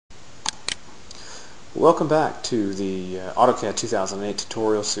Welcome back to the AutoCAD 2008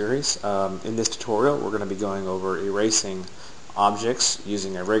 tutorial series. In this tutorial we're going to be going over erasing objects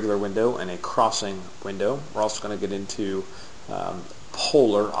using a regular window and a crossing window. We're also going to get into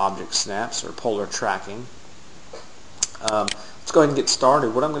polar object snaps or polar tracking. Let's go ahead and get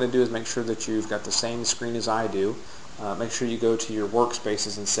started. What I'm going to do is make sure that you've got the same screen as I do. Make sure you go to your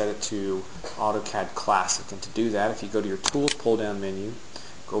workspaces and set it to AutoCAD Classic. And to do that, if you go to your Tools pull-down menu,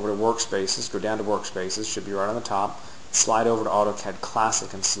 go over to Workspaces, go down to Workspaces, should be right on the top, slide over to AutoCAD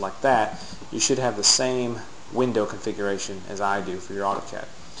Classic and select that. You should have the same window configuration as I do for your AutoCAD.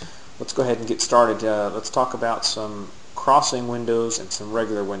 Let's go ahead and get started. Let's talk about some crossing windows and some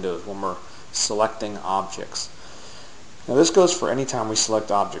regular windows when we're selecting objects. Now this goes for any time we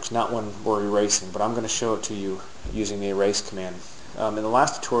select objects, not when we're erasing, but I'm going to show it to you using the erase command. In the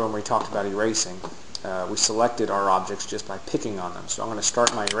last tutorial when we talked about erasing, we selected our objects just by picking on them. So I'm going to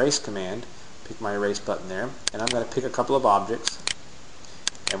start my erase command, pick my erase button there, and I'm going to pick a couple of objects.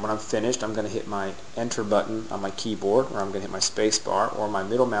 And when I'm finished, I'm going to hit my enter button on my keyboard, or I'm going to hit my space bar or my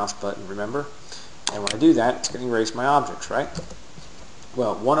middle mouse button, remember? And when I do that, it's going to erase my objects, right?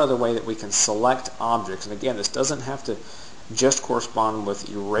 Well, one other way that we can select objects, and again, this doesn't have to just correspond with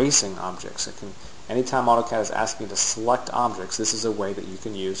erasing objects. It can, anytime AutoCAD is asking you to select objects, this is a way that you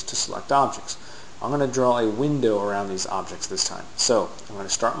can use to select objects. I'm going to draw a window around these objects this time. So I'm going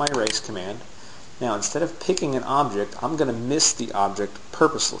to start my erase command. Now instead of picking an object, I'm going to miss the object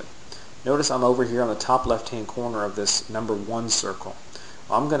purposely. Notice I'm over here on the top left hand corner of this number 1 circle.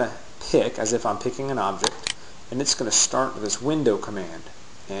 Well, I'm going to pick as if I'm picking an object, and it's going to start with this window command.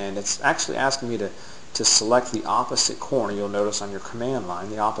 And it's actually asking me to select the opposite corner. You'll notice on your command line,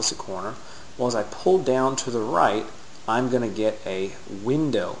 the opposite corner. Well, as I pull down to the right, I'm going to get a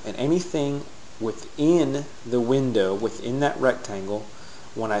window, and anything within the window, within that rectangle,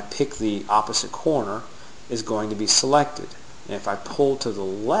 when I pick the opposite corner, is going to be selected. And if I pull to the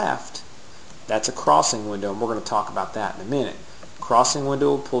left, that's a crossing window, and we're going to talk about that in a minute. Crossing window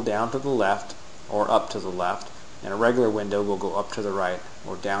will pull down to the left or up to the left, and a regular window will go up to the right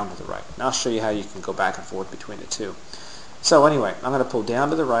or down to the right. And I'll show you how you can go back and forth between the two. So anyway, I'm going to pull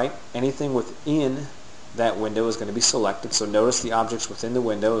down to the right. Anything within that window is going to be selected. So notice the objects within the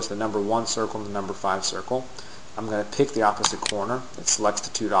window is the number 1 circle and the number 5 circle. I'm going to pick the opposite corner. It selects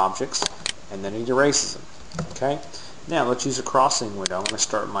the 2 objects, and then it erases them. Okay. Now let's use a crossing window. I'm going to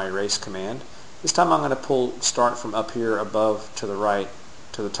start my erase command. This time I'm going to start from up here above to the right,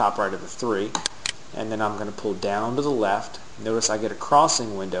 to the top right of the 3, and then I'm going to pull down to the left. Notice I get a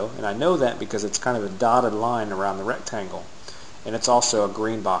crossing window, and I know that because it's kind of a dotted line around the rectangle, and it's also a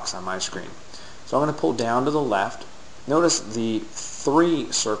green box on my screen. So I'm going to pull down to the left. Notice the 3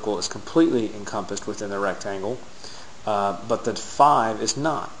 circle is completely encompassed within the rectangle, but the 5 is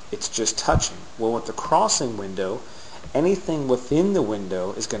not. It's just touching. Well, with the crossing window, anything within the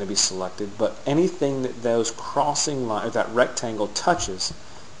window is going to be selected, but anything that those crossing line, or that rectangle touches,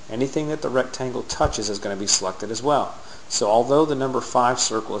 anything that the rectangle touches is going to be selected as well. So although the number 5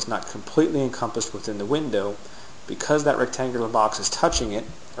 circle is not completely encompassed within the window, because that rectangular box is touching it,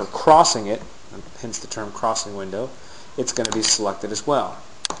 or crossing it, hence the term crossing window, it's going to be selected as well.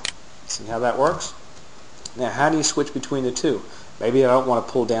 See how that works? Now how do you switch between the two? Maybe I don't want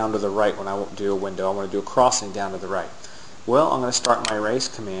to pull down to the right when I do a window. I want to do a crossing down to the right. Well, I'm going to start my erase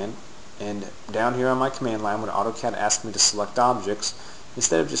command, and down here on my command line when AutoCAD asks me to select objects,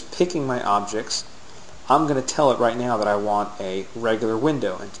 instead of just picking my objects, I'm going to tell it right now that I want a regular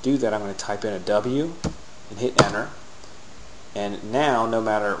window. And to do that, I'm going to type in a W and hit enter. And now, no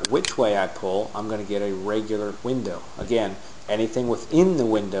matter which way I pull, I'm going to get a regular window. Again, anything within the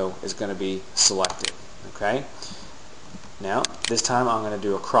window is going to be selected. Okay? Now, this time I'm going to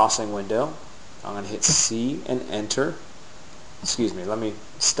do a crossing window. I'm going to hit C and enter. Excuse me, let me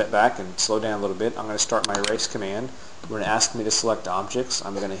step back and slow down a little bit. I'm going to start my erase command. We're going to ask me to select objects.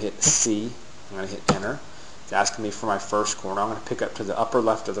 I'm going to hit C. I'm going to hit enter. It's asking me for my first corner. I'm going to pick up to the upper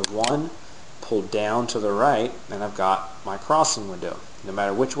left of the 1, pull down to the right, and I've got my crossing window. No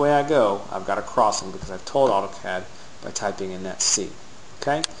matter which way I go, I've got a crossing because I've told AutoCAD by typing in that C.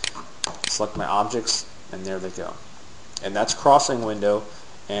 Okay? Select my objects, and there they go. And that's crossing window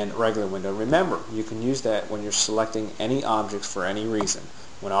and regular window. Remember, you can use that when you're selecting any objects for any reason.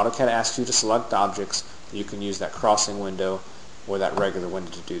 When AutoCAD asks you to select objects, you can use that crossing window or that regular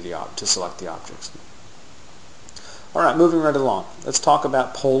window to select the objects. Alright, moving right along. Let's talk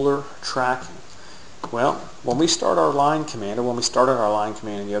about polar tracking. Well, when we start our line command, or when we started our line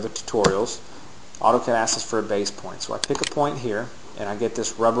command in the other tutorials, AutoCAD asks us for a base point. So I pick a point here, and I get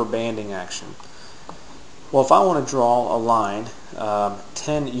this rubber banding action. Well, if I want to draw a line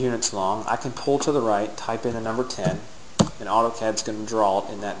 10 units long, I can pull to the right, type in the number 10, and AutoCAD's going to draw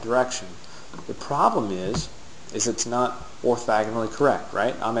it in that direction. The problem is it's not orthogonally correct,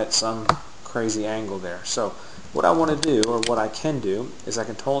 right? I'm at some crazy angle there. So what I want to do, or what I can do, is I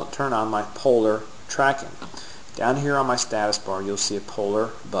can turn on my polar tracking. Down here on my status bar, you'll see a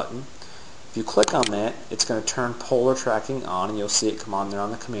polar button. If you click on that, it's going to turn polar tracking on, and you'll see it come on there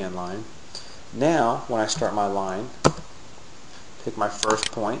on the command line. Now, when I start my line, pick my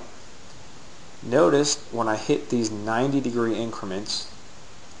first point. Notice when I hit these 90-degree increments,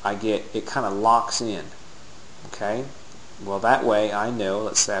 it kind of locks in. Okay? Well, that way I know,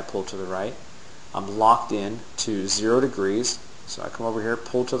 let's say I pull to the right, I'm locked in to 0 degrees. So I come over here,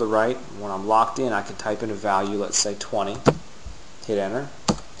 pull to the right. When I'm locked in, I can type in a value, let's say 20, hit enter,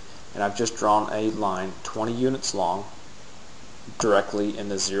 and I've just drawn a line 20 units long directly in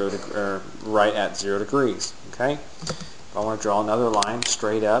the right at 0 degrees. Okay? If I want to draw another line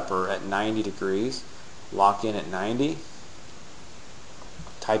straight up or at 90 degrees, lock in at 90,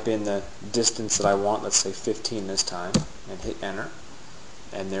 type in the distance that I want, let's say 15 this time, and hit enter,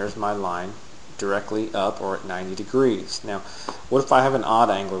 and there's my line directly up or at 90 degrees. Now, what if I have an odd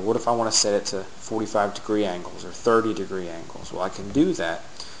angle? What if I want to set it to 45-degree angles or 30-degree angles? Well, I can do that.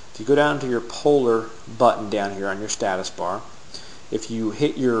 If you go down to your polar button down here on your status bar, if you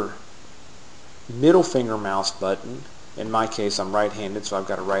hit your middle finger mouse button, in my case I'm right-handed, so I've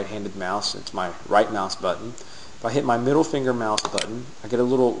got a right-handed mouse, it's my right mouse button. If I hit my middle finger mouse button, I get a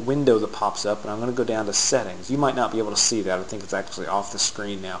little window that pops up, and I'm going to go down to settings. You might not be able to see that. I think it's actually off the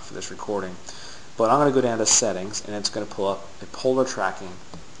screen now for this recording. But I'm going to go down to settings, and it's going to pull up a polar tracking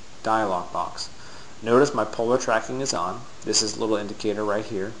dialog box. Notice my polar tracking is on. This is a little indicator right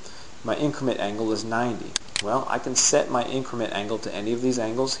here. My increment angle is 90. Well, I can set my increment angle to any of these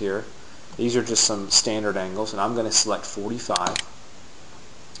angles here. These are just some standard angles, and I'm going to select 45,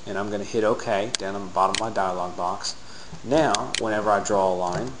 and I'm going to hit OK down on the bottom of my dialog box. Now, whenever I draw a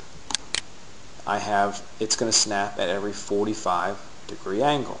line, it's going to snap at every 45-degree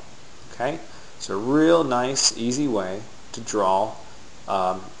angle. Okay? It's a real nice, easy way to draw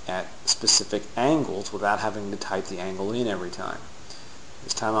at specific angles without having to type the angle in every time.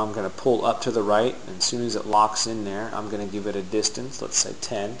 This time I'm going to pull up to the right, and as soon as it locks in there, I'm going to give it a distance, let's say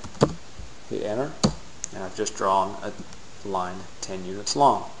 10, hit enter, and I've just drawn a line 10 units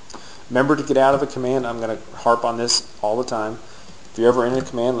long. Remember to get out of a command. I'm going to harp on this all the time. If you're ever in a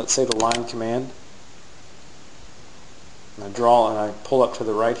command, let's say the line command, and I draw and I pull up to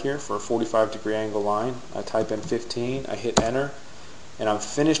the right here for a 45-degree angle line, I type in 15, I hit enter, and I'm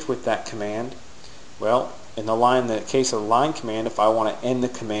finished with that command. Well, in the case of the line command, if I want to end the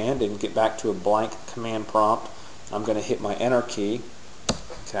command and get back to a blank command prompt, I'm going to hit my enter key.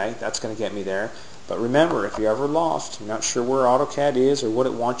 Okay, that's going to get me there. But remember, if you're ever lost, you're not sure where AutoCAD is or what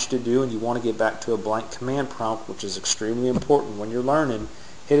it wants you to do, and you want to get back to a blank command prompt, which is extremely important when you're learning,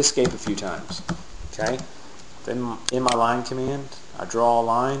 hit escape a few times. Okay? Then in my line command, I draw a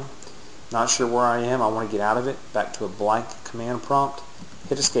line, not sure where I am, I want to get out of it, back to a blank command prompt,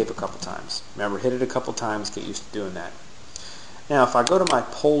 hit escape a couple times. Remember, hit it a couple times, get used to doing that. Now, if I go to my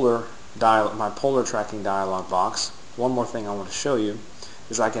polar tracking dialog box, one more thing I want to show you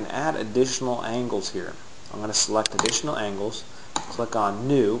is I can add additional angles here. I'm going to select additional angles, click on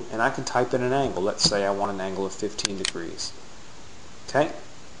new, and I can type in an angle. Let's say I want an angle of 15 degrees. Okay?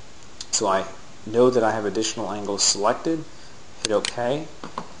 So I know that I have additional angles selected, hit OK.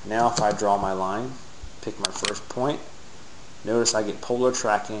 Now if I draw my line, pick my first point, notice I get polar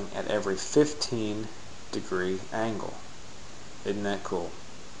tracking at every 15-degree angle. Isn't that cool?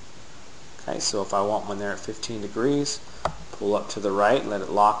 Okay, so if I want one there at 15 degrees, pull up to the right, let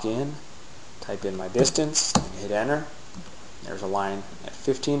it lock in, type in my distance, and hit enter. There's a line at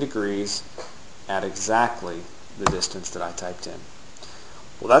 15 degrees at exactly the distance that I typed in.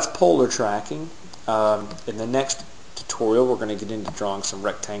 Well, that's polar tracking. In the next tutorial, we're going to get into drawing some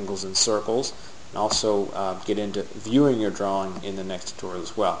rectangles and circles, and also get into viewing your drawing in the next tutorial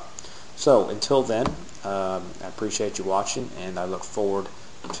as well. So until then, I appreciate you watching, and I look forward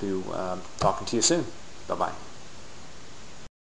to talking to you soon. Bye-bye.